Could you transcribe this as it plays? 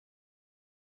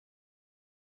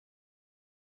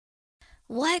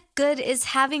What good is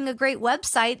having a great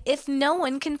website if no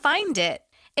one can find it?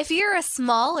 If you're a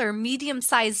small or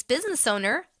medium-sized business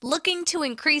owner looking to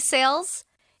increase sales,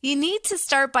 you need to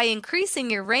start by increasing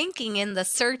your ranking in the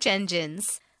search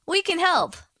engines. We can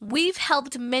help. We've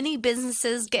helped many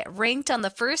businesses get ranked on the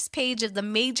first page of the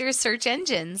major search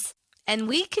engines, and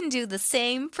we can do the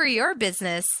same for your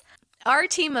business. Our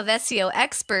team of SEO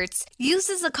experts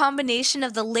uses a combination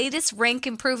of the latest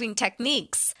rank-improving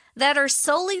techniques that are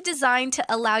solely designed to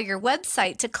allow your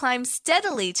website to climb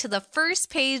steadily to the first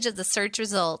page of the search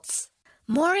results.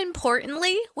 More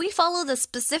importantly, we follow the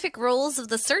specific rules of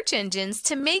the search engines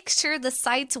to make sure the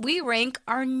sites we rank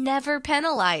are never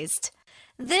penalized.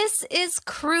 This is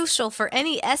crucial for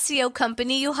any SEO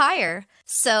company you hire.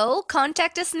 So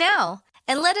contact us now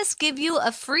and let us give you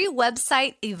a free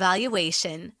website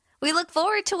evaluation. We look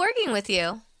forward to working with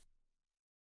you.